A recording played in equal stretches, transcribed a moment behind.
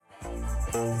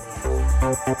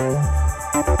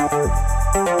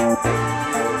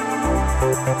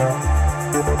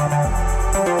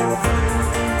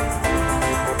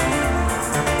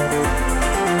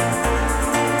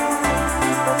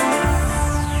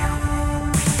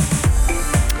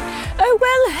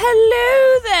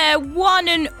Hello there, one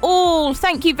and all.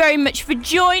 Thank you very much for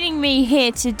joining me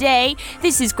here today.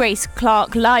 This is Grace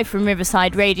Clark, live from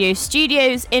Riverside Radio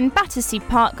Studios in Battersea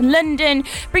Park, London,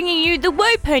 bringing you the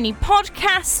Woe Pony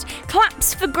podcast.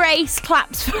 Claps for Grace,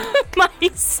 claps for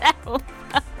myself.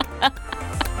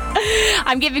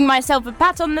 I'm giving myself a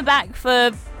pat on the back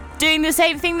for doing the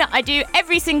same thing that I do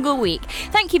every single week.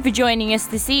 Thank you for joining us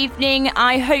this evening.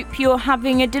 I hope you're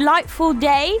having a delightful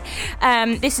day.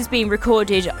 This is being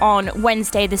recorded on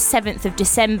Wednesday the 7th of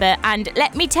December, and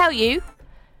let me tell you,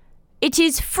 it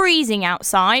is freezing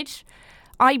outside.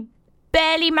 I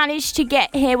barely managed to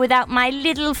get here without my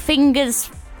little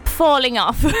fingers falling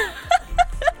off.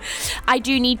 I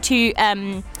do need to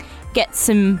get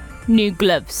some new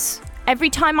gloves.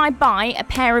 Every time I buy a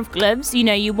pair of gloves, you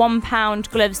know, your £1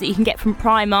 gloves that you can get from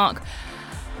Primark,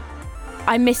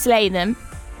 I mislay them.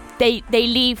 They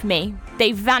leave me.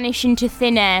 They vanish into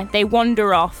thin air. They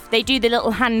wander off. They do the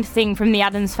little hand thing from the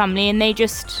Addams Family and they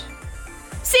just...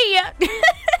 See ya!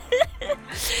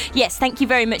 Yes, thank you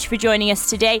very much for joining us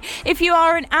today. If you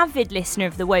are an avid listener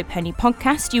of the Woe Pony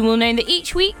podcast, you will know that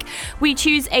each week we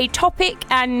choose a topic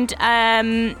and...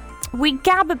 we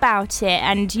gab about it,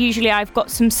 and usually I've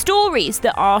got some stories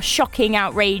that are shocking,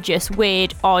 outrageous,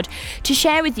 weird, odd to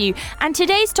share with you. And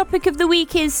today's topic of the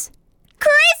week is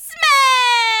Christmas!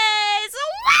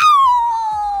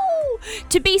 Woo!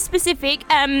 To be specific,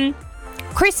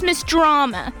 Christmas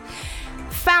drama.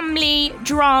 Family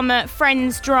drama,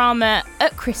 friends drama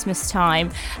at Christmas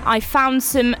time. I found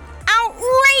some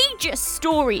outrageous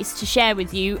stories to share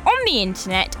with you on the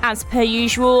internet, as per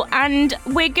usual, and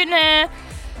we're gonna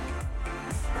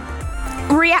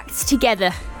react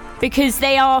together because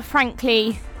they are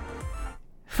frankly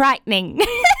frightening.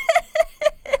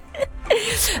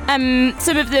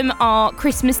 Some of them are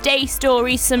Christmas Day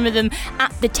stories, some of them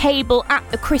at the table at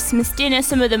the Christmas dinner,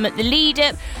 some of them at the lead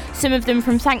up, some of them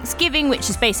from Thanksgiving, which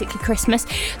is basically Christmas.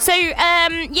 So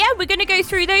we're going to go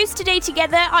through those today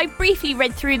together. I briefly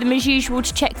read through them as usual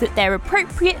to check that they're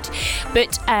appropriate,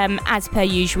 but as per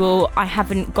usual, I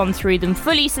haven't gone through them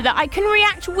fully so that I can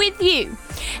react with you.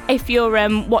 If you're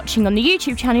watching on the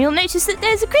YouTube channel, you'll notice that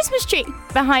there's a Christmas tree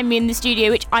behind me in the studio,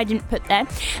 which I didn't put there.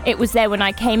 It was there when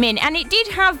I came in, and it does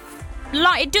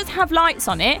have lights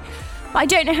on it, but I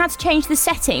don't know how to change the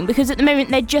setting because at the moment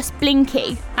they're just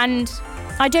blinky, and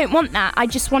I don't want that. I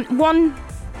just want one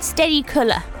steady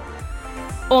colour,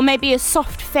 or maybe a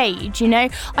soft fade, you know.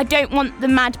 I don't want the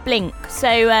mad blink,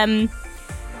 so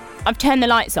I've turned the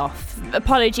lights off.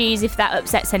 Apologies if that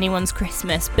upsets anyone's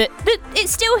Christmas, but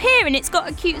it's still here and it's got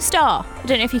a cute star. I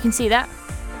don't know if you can see that.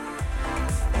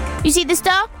 You see the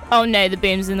star? Oh no, the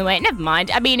boom's in the way. Never mind.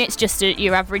 I mean, it's just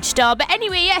your average star. But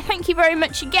anyway, yeah, thank you very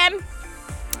much again.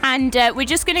 And we're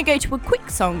just going to go to a quick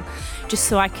song just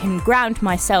so I can ground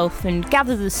myself and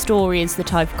gather the stories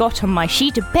that I've got on my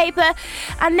sheet of paper.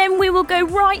 And then we will go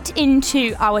right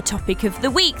into our topic of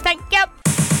the week. Thank you.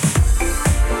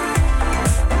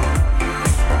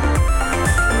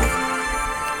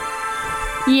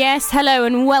 Yes, hello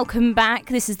and welcome back.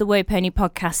 This is the Woe Pony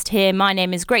podcast here. My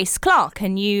name is Grace Clark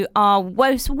and you are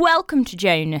most welcome to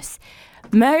Jonas.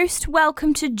 Most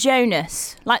welcome to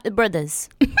Jonas, like the brothers.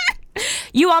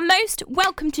 You are most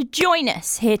welcome to join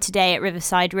us here today at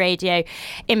Riverside Radio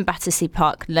in Battersea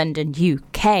Park, London,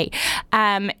 UK.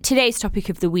 Today's topic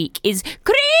of the week is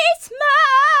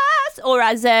Christmas, or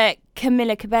as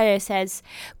Camilla Cabello says,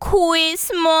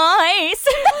 Quizmas.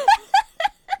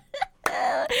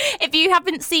 If you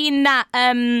haven't seen that,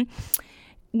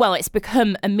 well, it's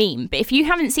become a meme, but if you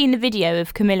haven't seen the video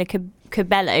of Camilla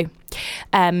Cabello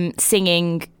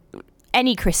singing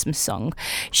any Christmas song,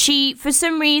 she, for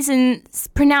some reason,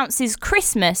 pronounces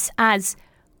Christmas as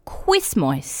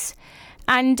Quizmas.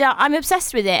 And I'm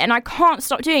obsessed with it, and I can't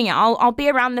stop doing it. I'll be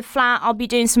around the flat, I'll be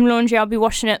doing some laundry, I'll be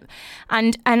washing up,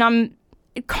 and I'm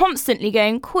constantly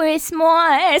going,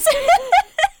 Quizmas.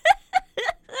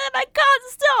 And I can't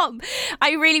stop.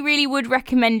 I really, really would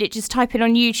recommend it. Just type it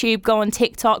on YouTube, go on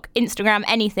TikTok, Instagram,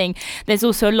 anything. There's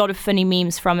also a lot of funny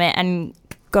memes from it, and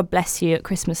God bless you at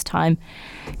Christmas time,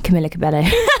 Camilla Cabello.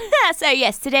 So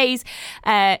yes, today's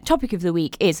topic of the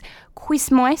week is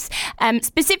Quizmas,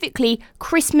 specifically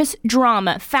Christmas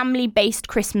drama, family-based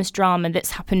Christmas drama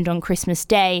that's happened on Christmas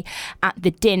Day, at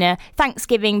the dinner,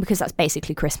 Thanksgiving, because that's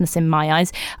basically Christmas in my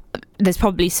eyes. There's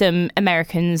probably some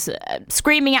Americans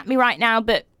screaming at me right now,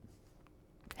 but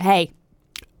hey,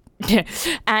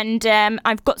 And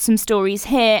I've got some stories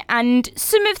here, and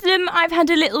some of them I've had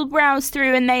a little browse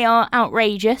through and they are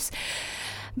outrageous,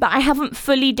 but I haven't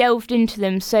fully delved into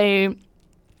them, so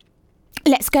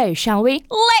let's go, shall we?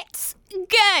 Let's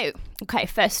go! Okay,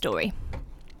 first story.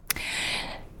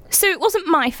 So it wasn't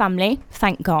my family,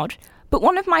 thank God, but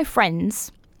one of my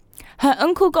friends. Her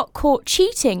uncle got caught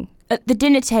cheating at the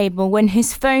dinner table when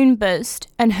his phone buzzed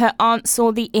and her aunt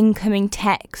saw the incoming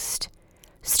text.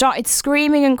 Started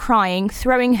screaming and crying,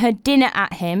 throwing her dinner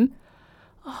at him.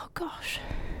 Oh gosh.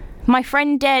 My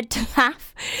friend dared to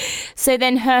laugh. So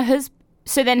then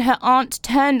her aunt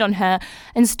turned on her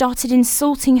and started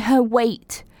insulting her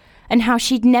weight and how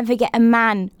she'd never get a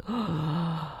man.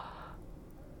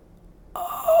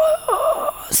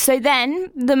 So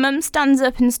then the mum stands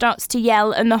up and starts to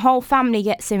yell and the whole family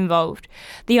gets involved.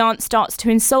 The aunt starts to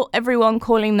insult everyone,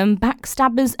 calling them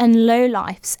backstabbers and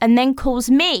lowlifes, and then calls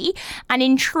me an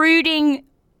intruding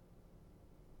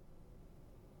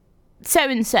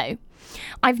so-and-so.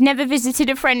 I've never visited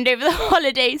a friend over the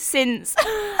holidays since.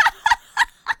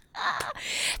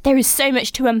 There is so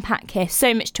much to unpack here,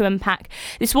 so much to unpack.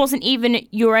 This wasn't even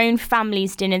at your own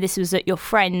family's dinner, this was at your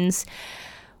friend's.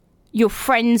 Your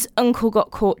friend's uncle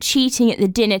got caught cheating at the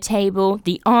dinner table.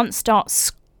 The aunt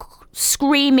starts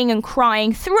screaming and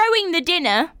crying, throwing the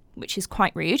dinner, which is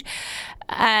quite rude.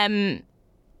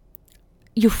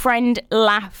 Your friend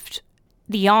laughed.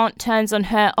 The aunt turns on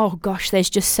her. Oh gosh, there's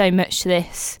just so much to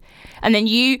this. And then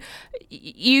you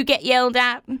get yelled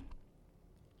at.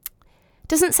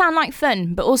 Doesn't sound like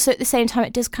fun, but also at the same time,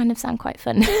 it does kind of sound quite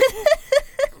fun.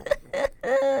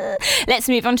 Let's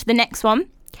move on to the next one.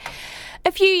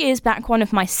 A few years back, one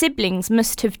of my siblings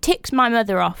must have ticked my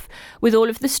mother off. With all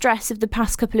of the stress of the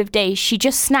past couple of days, she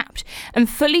just snapped and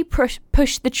fully pushed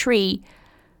the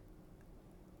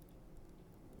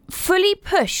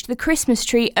Christmas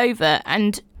tree over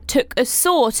and took a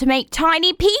saw to make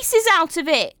tiny pieces out of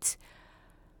it.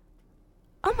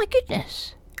 Oh my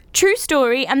goodness. True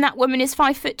story, and that woman is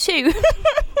 5'2".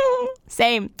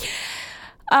 Same.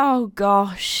 Oh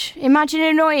gosh, imagine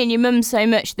annoying your mum so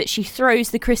much that she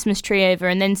throws the Christmas tree over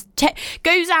and then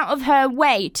goes out of her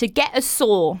way to get a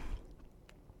saw.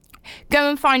 Go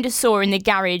and find a saw in the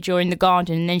garage or in the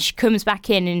garden, and then she comes back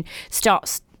in and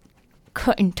starts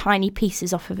cutting tiny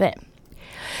pieces off of it.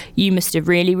 You must have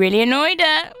really, really annoyed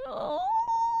her. Oh.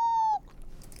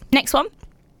 Next one.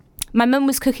 My mum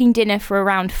was cooking dinner for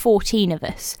around 14 of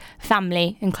us,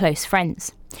 family and close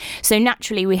friends. So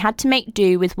naturally we had to make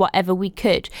do with whatever we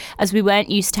could, as we weren't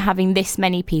used to having this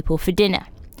many people for dinner.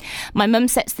 My mum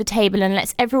sets the table and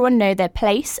lets everyone know their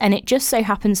place, and it just so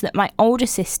happens that my older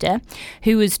sister,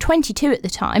 who was 22 at the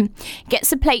time,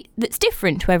 gets a plate that's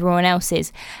different to everyone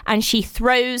else's, and she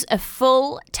throws a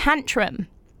full tantrum.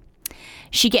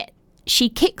 She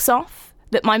kicks off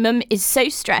that my mum is so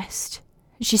stressed,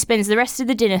 she spends the rest of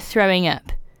the dinner throwing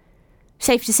up.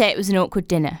 Safe to say it was an awkward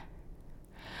dinner.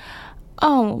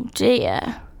 Oh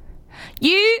dear.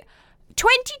 You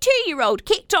 22-year-old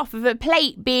kicked off of a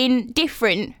plate being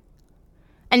different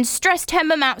and stressed her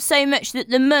mum out so much that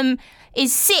the mum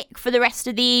is sick for the rest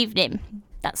of the evening.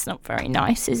 That's not very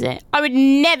nice, is it? I would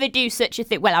never do such a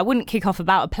thing. Well, I wouldn't kick off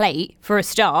about a plate for a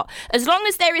start. As long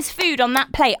as there is food on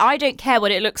that plate, I don't care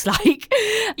what it looks like.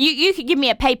 You could give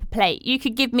me a paper plate. You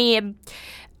could give me a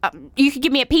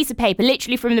piece of paper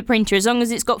literally from the printer. As long as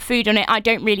it's got food on it, I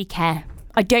don't really care.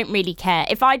 I don't really care.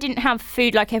 If I didn't have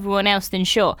food like everyone else, then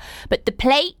sure. But the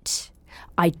plate,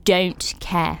 I don't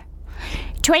care.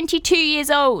 22 years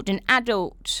old, an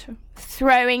adult,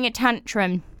 throwing a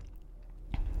tantrum.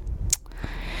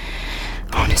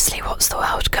 Honestly, what's the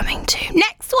world coming to?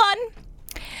 Next one.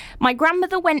 My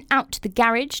grandmother went out to the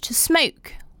garage to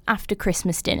smoke after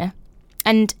Christmas dinner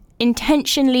and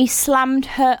intentionally slammed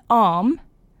her arm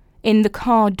in the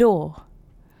car door,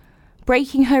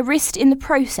 breaking her wrist in the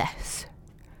process.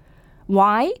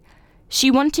 Why?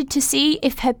 She wanted to see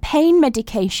if her pain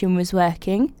medication was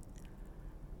working.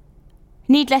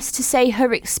 Needless to say,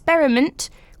 her experiment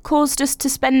caused us to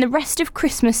spend the rest of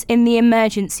Christmas in the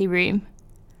emergency room.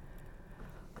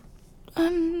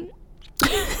 I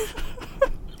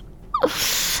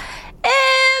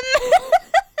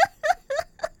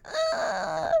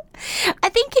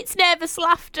think it's nervous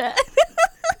laughter.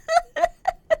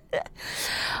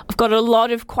 I've got a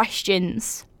lot of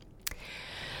questions.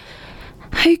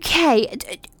 Okay.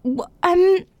 Why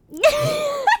did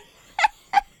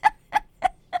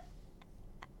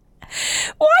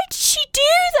she do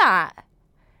that?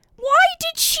 Why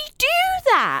did she do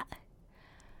that?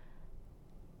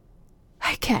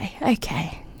 Okay.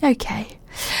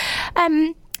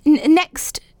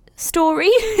 Next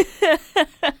story.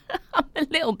 I'm a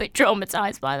little bit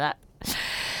traumatised by that.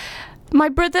 My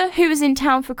brother, who was in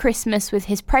town for Christmas with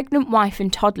his pregnant wife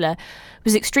and toddler,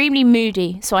 was extremely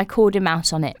moody, so I called him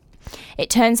out on it. It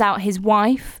turns out his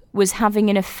wife was having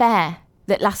an affair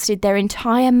that lasted their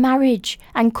entire marriage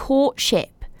and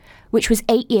courtship, which was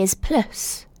 8 years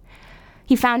plus.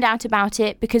 He found out about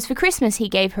it because for Christmas he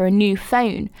gave her a new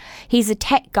phone. He's a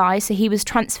tech guy, so he was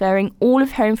transferring all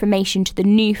of her information to the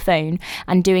new phone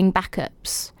and doing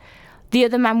backups. The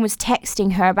other man was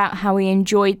texting her about how he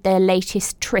enjoyed their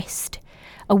latest tryst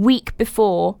a week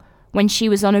before when she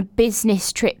was on a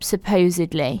business trip,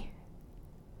 supposedly.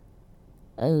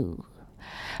 Oh.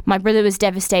 My brother was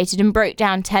devastated and broke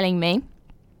down telling me,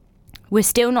 "We're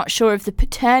still not sure of the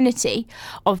paternity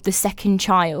of the second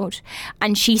child,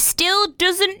 and she still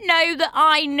doesn't know that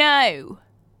I know.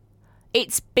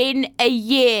 It's been a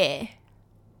year."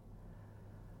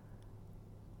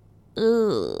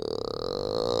 Ugh.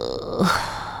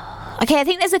 Okay, I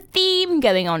think there's a theme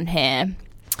going on here.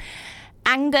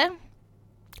 Anger,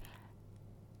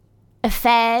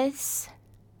 affairs,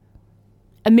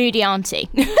 a moody auntie.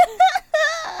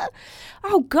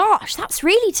 Oh gosh, that's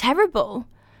really terrible.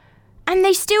 And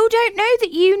they still don't know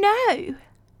that you know.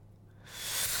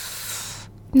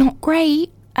 Not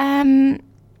great.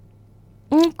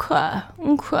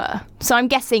 Okay. So I'm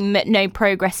guessing that no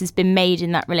progress has been made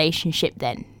in that relationship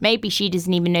then. Maybe she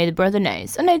doesn't even know the brother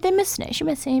knows. Oh no, they must know. She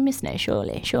must know,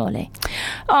 surely.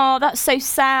 Oh, that's so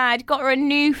sad. Got her a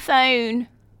new phone.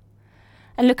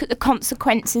 And look at the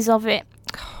consequences of it.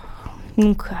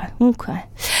 Okay.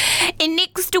 In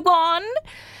next one,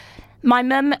 my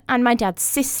mum and my dad's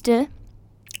sister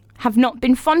have not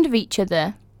been fond of each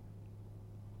other.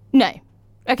 No.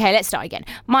 Okay, let's start again.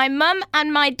 My mum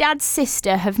and my dad's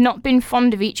sister have not been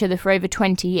fond of each other for over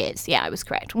 20 years. Yeah, I was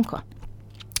correct. Okay.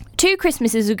 2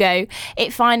 Christmases ago,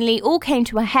 it finally all came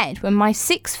to a head when my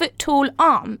 6-foot-tall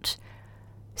aunt,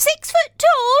 6 foot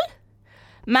tall,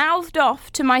 mouthed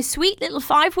off to my sweet little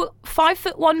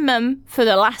 5'1" mum for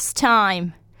the last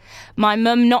time. My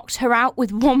mum knocked her out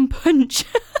with one punch.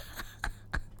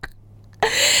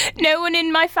 No one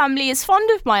in my family is fond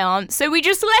of my aunt, so we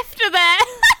just left her there.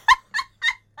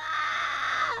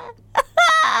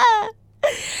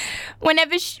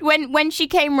 When she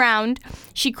came round,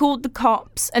 she called the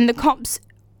cops, and the cops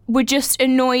were just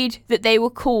annoyed that they were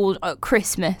called at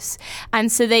Christmas,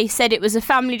 and so they said it was a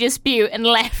family dispute and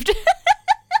left.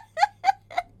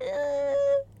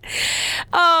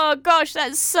 Oh gosh,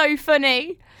 that's so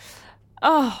funny.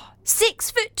 Oh,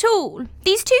 6 foot tall.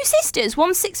 These 2 sisters,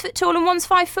 one's 6 foot tall and one's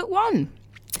 5'1".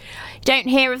 Don't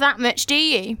hear of that much, do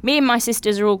you? Me and my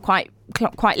sisters are all quite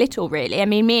little, really. I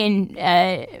mean, me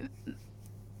and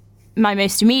my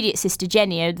most immediate sister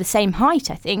Jenny are the same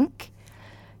height, I think.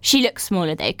 She looks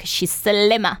smaller though because she's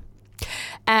slimmer.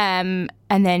 And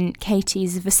then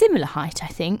Katie's of a similar height, I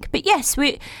think. But yes,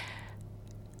 we're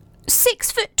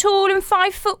 6 foot tall and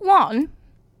 5'1",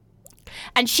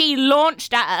 and she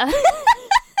launched at her.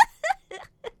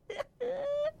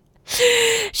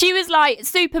 She was like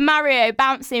Super Mario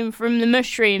bouncing from the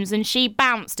mushrooms, and she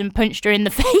bounced and punched her in the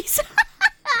face.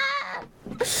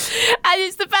 And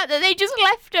it's the fact that they just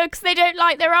left her because they don't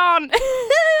like their aunt.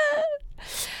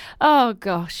 Oh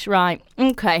gosh, right,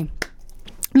 okay.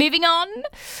 Moving on.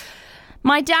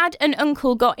 My dad and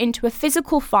uncle got into a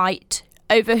physical fight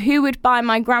over who would buy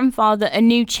my grandfather a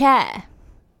new chair.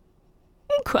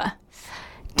 Okay.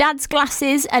 Dad's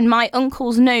glasses and my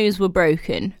uncle's nose were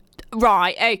broken.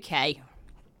 Right, okay.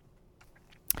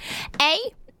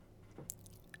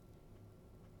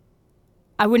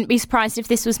 I wouldn't be surprised if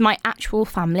this was my actual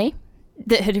family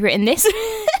that had written this.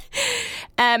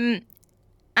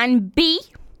 And B,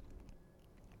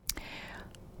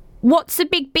 what's a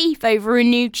big beef over a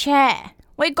new chair?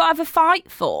 What you got to have a fight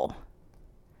for?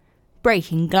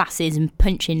 Breaking glasses and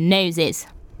punching noses.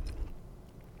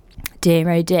 Dear,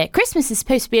 oh dear. Christmas is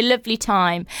supposed to be a lovely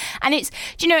time. And it's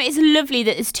lovely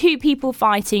that there's 2 people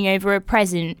fighting over a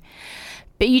present.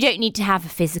 But you don't need to have a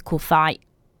physical fight.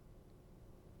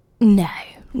 No.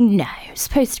 It's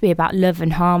supposed to be about love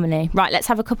and harmony. Right, let's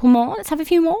have a couple more. Let's have a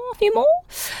few more.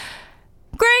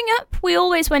 Growing up, we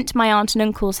always went to my aunt and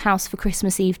uncle's house for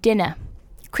Christmas Eve dinner.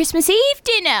 Christmas Eve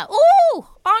dinner? Ooh,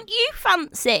 aren't you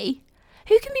fancy?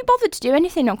 Who can be bothered to do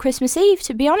anything on Christmas Eve,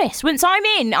 to be honest? Once I'm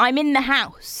in the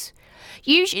house.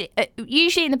 Usually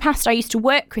in the past I used to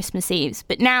work Christmas Eves,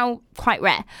 but now quite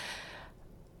rare.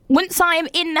 Once I am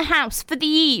in the house for the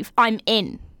Eve, I'm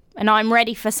in. And I'm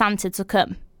ready for Santa to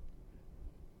come.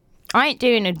 I ain't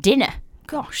doing a dinner.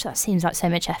 Gosh, that seems like so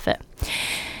much effort.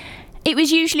 It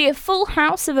was usually a full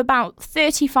house of about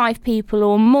 35 people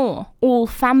or more, all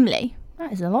family.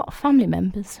 That is a lot of family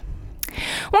members.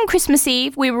 One Christmas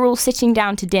Eve, we were all sitting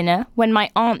down to dinner when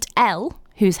my Aunt L,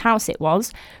 whose house it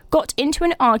was, got into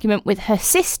an argument with her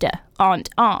sister, Aunt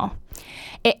R.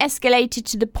 It escalated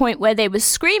to the point where they were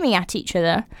screaming at each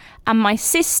other, and my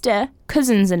sister,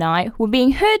 cousins and I were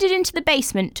being herded into the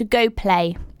basement to go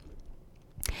play.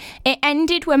 It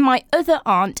ended when my other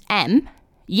Aunt M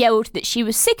yelled that she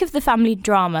was sick of the family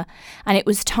drama and it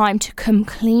was time to come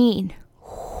clean.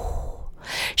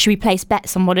 Should we place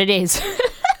bets on what it is?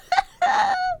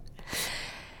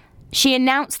 She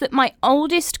announced that my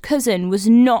oldest cousin was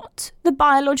not the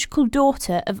biological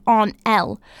daughter of Aunt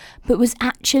L, but was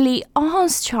actually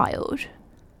R's child.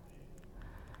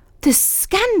 The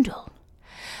scandal!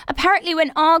 Apparently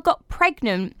when R got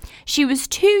pregnant, she was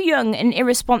too young and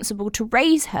irresponsible to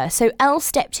raise her, so L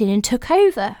stepped in and took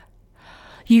over.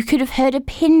 You could have heard a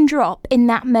pin drop in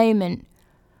that moment.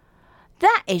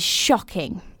 That is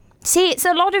shocking. See, it's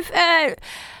a lot of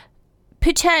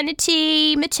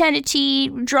paternity, maternity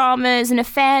dramas and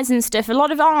affairs and stuff. A lot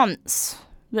of aunts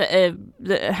that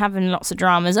are having lots of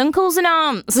dramas. Uncles and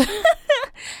aunts.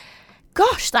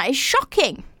 Gosh, that is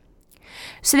shocking.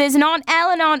 So there's an Aunt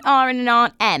L, an Aunt R and an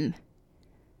Aunt M.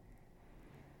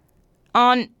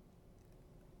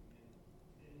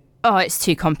 Oh, it's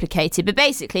too complicated. But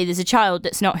basically, there's a child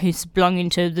that's not who's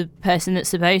belonging to the person that's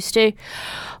supposed to.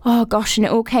 Oh, gosh, and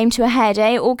it all came to a head,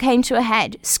 eh? It all came to a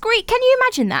head. Can you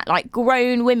imagine that? Like,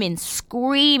 grown women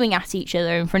screaming at each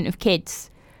other in front of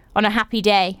kids on a happy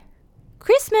day.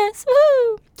 Christmas,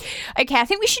 woo! Okay, I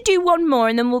think we should do one more,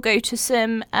 and then we'll go to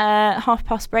some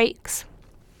half-past breaks.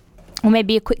 Or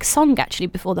maybe a quick song, actually,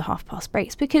 before the half-past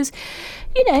breaks. Because,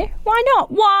 you know, why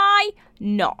not? Why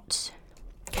not?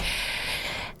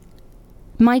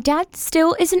 My dad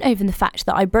still isn't over the fact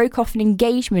that I broke off an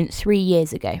engagement 3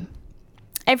 years ago.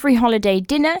 Every holiday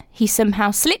dinner, he somehow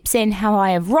slips in how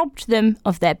I have robbed them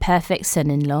of their perfect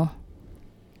son-in-law.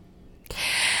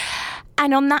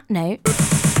 And on that note...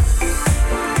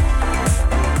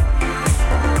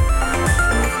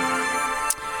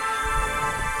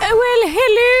 Well,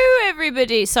 hello,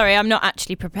 everybody. Sorry, I'm not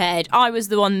actually prepared. I was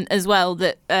the one as well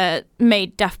that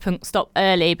made Daft Punk stop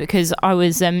early because I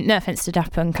was, no offence to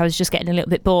Daft Punk, I was just getting a little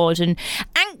bit bored and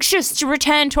anxious to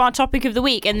return to our topic of the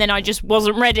week, and then I just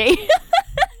wasn't ready.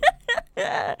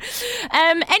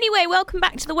 Anyway, welcome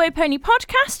back to the Woe Pony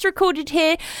podcast, recorded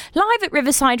here live at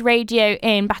Riverside Radio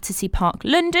in Battersea Park,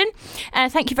 London.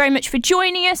 Thank you very much for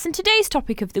joining us, and today's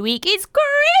topic of the week is Christmas.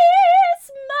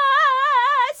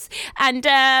 And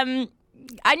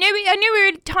I know we're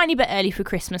a tiny bit early for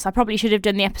Christmas. I probably should have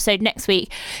done the episode next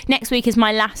week. Next week is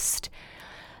my last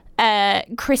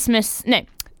Christmas. No,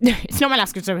 it's not my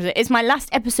last Christmas. It's my last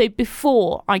episode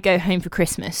before I go home for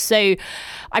Christmas. So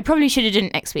I probably should have done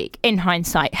it next week, in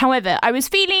hindsight. However, I was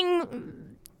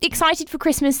feeling excited for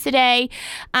Christmas today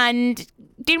and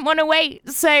didn't want to wait.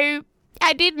 So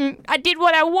I didn't. I did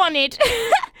what I wanted.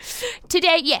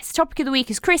 Today, yes, topic of the week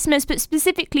is Christmas, but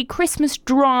specifically Christmas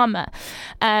drama.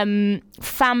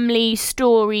 Family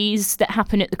stories that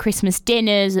happen at the Christmas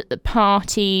dinners, at the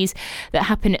parties, that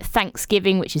happen at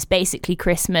Thanksgiving, which is basically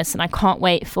Christmas. And I can't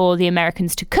wait for the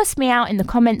Americans to cuss me out in the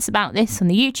comments about this on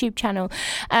the YouTube channel.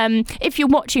 If you're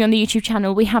watching on the YouTube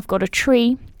channel, we have got a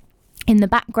tree in the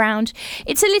background.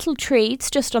 It's a little tree.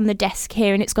 It's just on the desk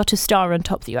here, and it's got a star on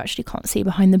top that you actually can't see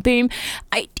behind the boom.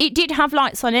 It did have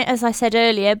lights on it, as I said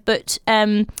earlier, but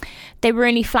they were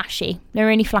only flashy.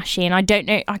 And I don't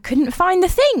know. I couldn't find the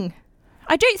thing.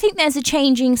 I don't think there's a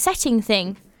changing setting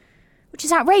thing, which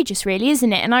is outrageous, really,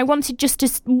 isn't it? And I wanted just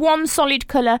one solid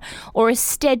colour or a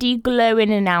steady glow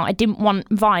in and out. I didn't want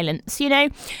violence, you know.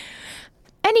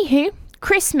 Anywho,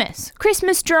 Christmas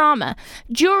drama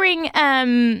during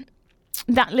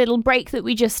that little break that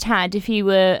we just had, if you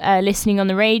were listening on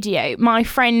the radio, my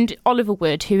friend Oliver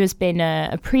Wood, who has been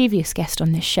a previous guest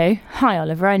on this show, hi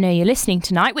Oliver, I know you're listening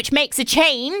tonight, which makes a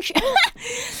change.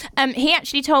 He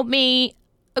actually told me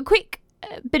a quick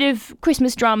bit of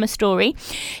Christmas drama story.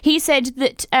 He said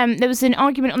that there was an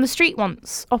argument on the street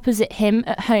once opposite him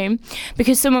at home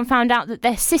because someone found out that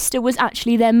their sister was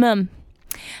actually their mum.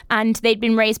 And they'd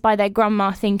been raised by their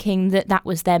grandma thinking that that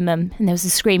was their mum. And there was a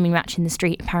screaming match in the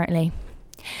street, apparently.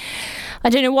 I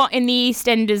don't know what in the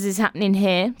EastEnders is happening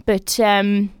here, but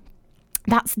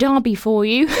that's Derby for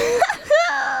you.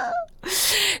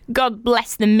 God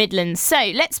bless the Midlands. So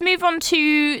let's move on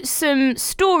to some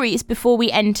stories before we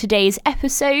end today's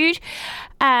episode.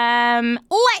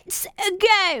 Let's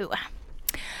go.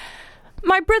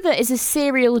 My brother is a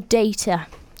serial dater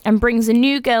and brings a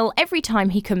new girl every time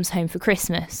he comes home for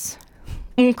Christmas.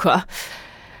 Okay.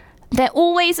 They're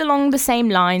always along the same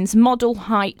lines: model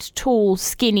height, tall,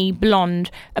 skinny,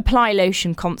 blonde, apply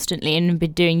lotion constantly, and have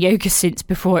been doing yoga since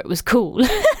before it was cool.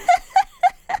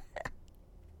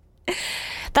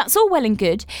 That's all well and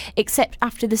good, except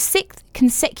after the 6th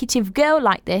consecutive girl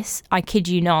like this, I kid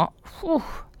you not,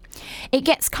 it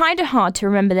gets kind of hard to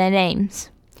remember their names.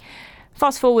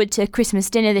 Fast forward to Christmas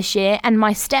dinner this year, and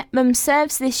my stepmum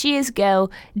serves this year's girl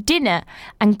dinner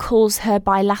and calls her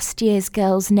by last year's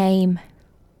girl's name.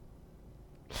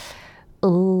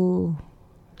 Oh,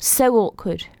 so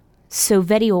awkward. So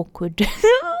very awkward.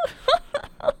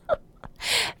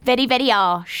 Very, very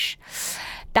harsh.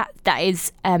 That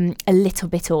is a little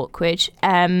bit awkward.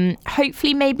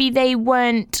 Hopefully maybe they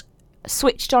weren't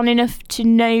switched on enough to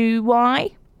know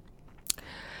why.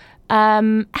 How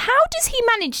does he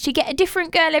manage to get a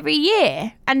different girl every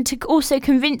year and to also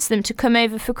convince them to come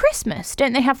over for Christmas?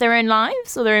 Don't they have their own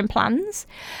lives or their own plans?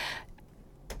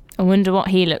 I wonder what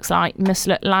he looks like. Must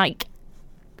look like...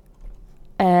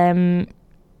 who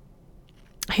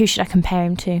should I compare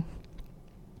him to?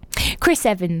 Chris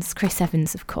Evans,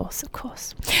 of course.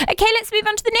 Okay, let's move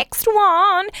on to the next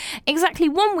one. Exactly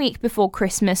 1 week before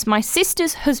Christmas, my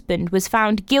sister's husband was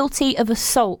found guilty of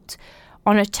assault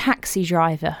on a taxi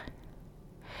driver.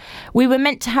 We were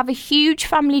meant to have a huge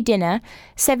family dinner,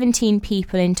 17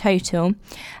 people in total.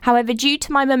 However, due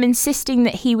to my mum insisting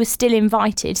that he was still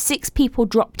invited, 6 people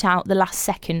dropped out the last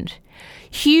second.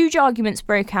 Huge arguments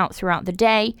broke out throughout the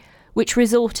day, which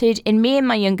resulted in me and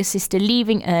my younger sister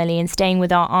leaving early and staying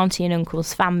with our auntie and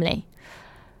uncle's family.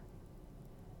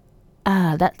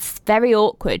 That's very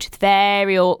awkward.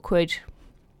 Very awkward.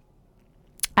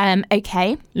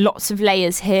 Okay, lots of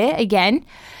layers here again.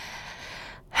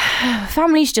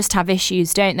 Families just have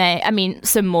issues, don't they? I mean,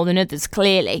 some more than others,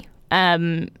 clearly.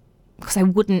 Because I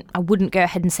wouldn't go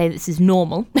ahead and say this is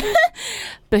normal.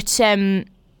 But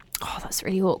oh, that's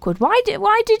really awkward. Why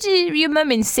did your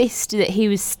mum insist that he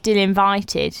was still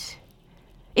invited?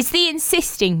 It's the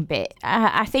insisting bit.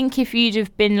 I think if you'd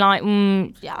have been like,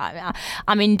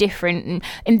 I'm indifferent,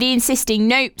 and the insisting,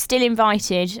 nope, still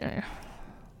invited.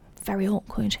 Very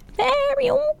awkward. Very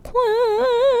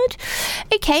awkward.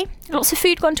 Okay, lots of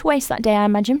food gone to waste that day, I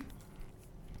imagine.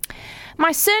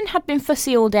 My son had been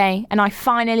fussy all day, and I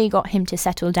finally got him to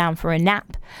settle down for a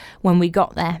nap when we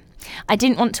got there. I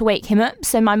didn't want to wake him up,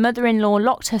 so my mother-in-law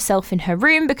locked herself in her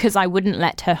room because I wouldn't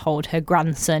let her hold her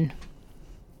grandson.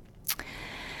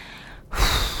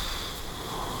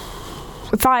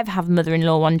 If I ever have a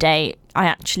mother-in-law one day,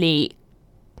 I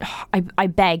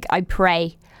beg, I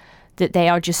pray that they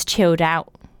are just chilled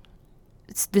out.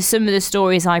 Some of the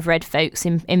stories I've read, folks,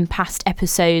 in past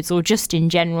episodes or just in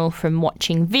general from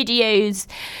watching videos,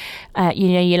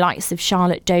 your likes of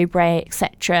Charlotte Dobray,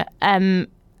 etc.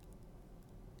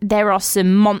 There are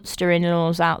some monster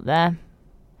in-laws out there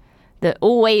that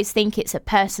always think it's a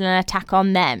personal attack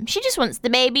on them. She just wants the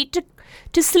baby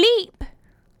to sleep.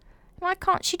 Why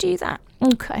can't she do that?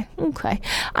 Okay.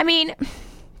 I mean,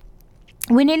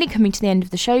 we're nearly coming to the end of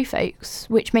the show, folks,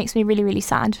 which makes me really, really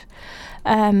sad.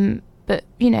 But,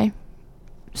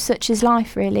 such is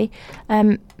life, really.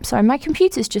 Sorry, my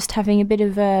computer's just having a bit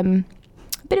of a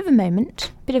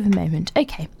moment.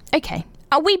 Okay.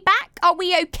 Are we back? Are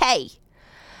we okay?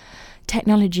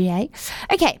 Technology, eh?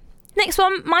 Okay, next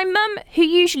one. My mum, who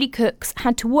usually cooks,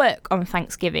 had to work on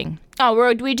Thanksgiving. Oh,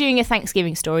 we're doing a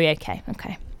Thanksgiving story. Okay.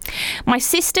 My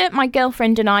sister, my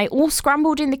girlfriend and I all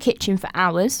scrambled in the kitchen for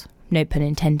hours, no pun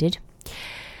intended,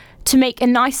 to make a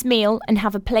nice meal and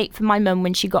have a plate for my mum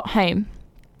when she got home.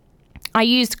 I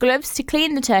used gloves to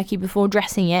clean the turkey before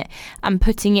dressing it and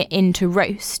putting it in to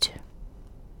roast.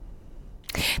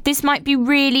 This might be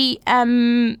really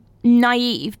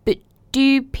naive, but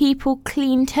do people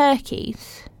clean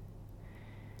turkeys?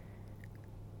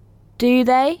 Do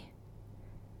they?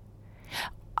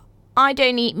 I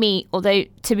don't eat meat, although,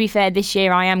 to be fair, this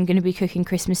year I am going to be cooking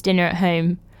Christmas dinner at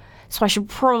home, so I should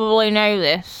probably know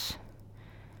this.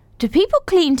 Do people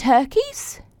clean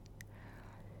turkeys?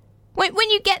 When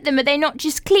you get them, are they not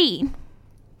just clean?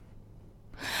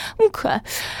 Okay.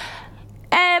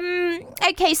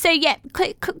 Okay, so yeah,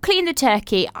 clean the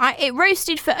turkey. It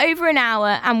roasted for over an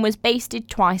hour and was basted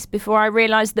twice before I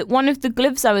realised that one of the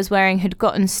gloves I was wearing had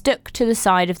gotten stuck to the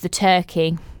side of the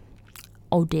turkey.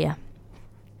 Oh dear.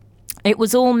 It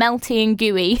was all melty and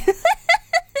gooey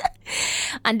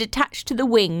and attached to the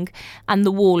wing and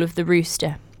the wall of the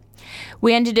rooster.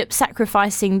 We ended up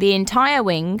sacrificing the entire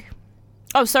wing.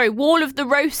 Oh, sorry, wall of the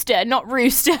roaster, not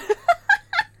rooster.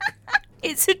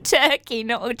 It's a turkey,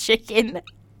 not a chicken.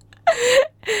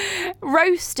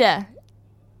 Roaster.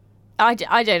 I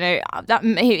don't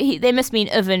know. They must mean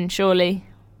oven, surely.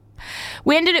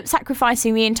 We ended up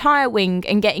sacrificing the entire wing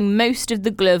and getting most of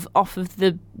the glove off of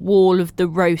the wall of the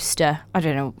roaster. I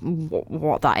don't know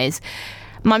what that is.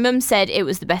 My mum said it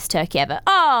was the best turkey ever.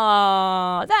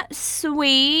 Oh, that's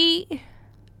sweet.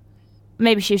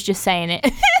 Maybe she was just saying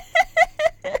it.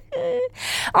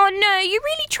 Oh no, you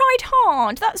really tried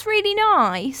hard. That's really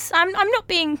nice. I'm not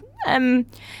being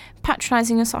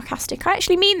patronising or sarcastic. I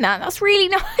actually mean that. That's really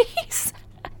nice.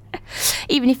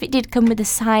 Even if it did come with a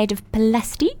side of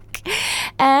plastic.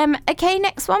 Okay,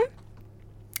 next one.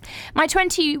 My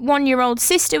 21-year-old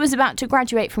sister was about to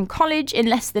graduate from college in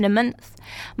less than a month.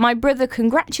 My brother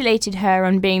congratulated her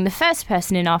on being the first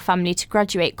person in our family to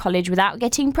graduate college without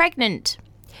getting pregnant.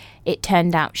 It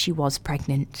turned out she was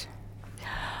pregnant.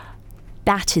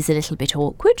 That is a little bit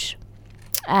awkward.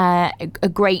 A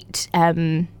great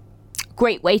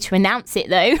way to announce it,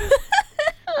 though.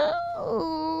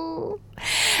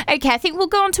 Okay, I think we'll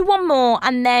go on to one more,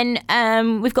 and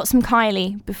then we've got some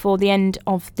Kylie before the end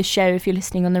of the show if you're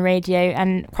listening on the radio,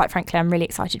 and quite frankly, I'm really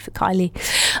excited for Kylie.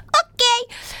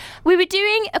 Okay, we were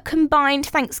doing a combined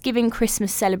Thanksgiving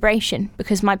Christmas celebration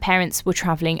because my parents were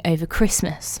travelling over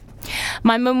Christmas.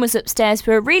 My mum was upstairs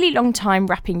for a really long time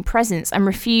wrapping presents and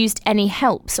refused any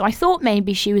help, so I thought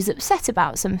maybe she was upset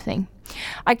about something.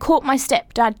 I caught my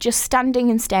stepdad just standing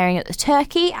and staring at the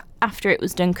turkey after it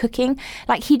was done cooking,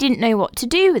 like he didn't know what to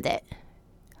do with it.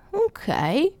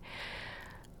 Okay.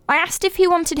 I asked if he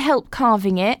wanted help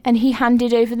carving it, and he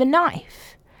handed over the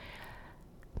knife.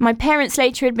 My parents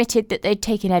later admitted that they'd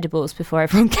taken edibles before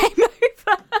everyone came over.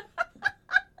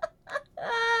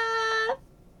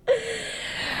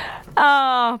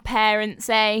 Oh, parents,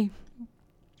 eh?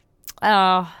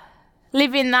 Oh,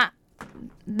 living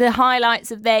the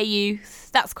highlights of their youth.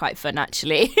 That's quite fun,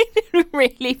 actually.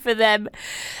 Really, for them.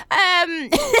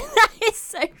 That is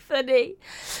so funny.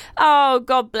 Oh,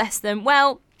 God bless them.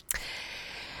 Well,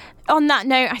 on that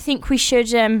note, I think we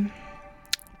should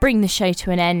bring the show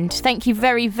to an end. Thank you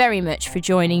very, very much for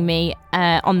joining me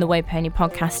on the Way Pony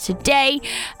podcast today.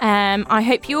 I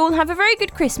hope you all have a very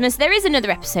good Christmas. There is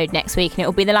another episode next week, and it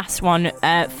will be the last one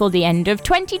for the end of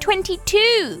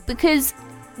 2022, because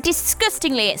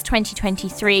disgustingly it's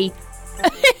 2023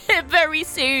 very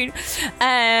soon.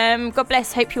 God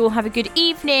bless. Hope you all have a good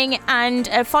evening, and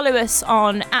follow us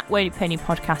on @Wony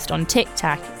Podcast on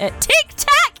TikTok.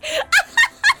 TikTok.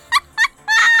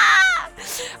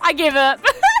 I give up.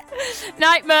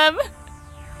 Night, Mum.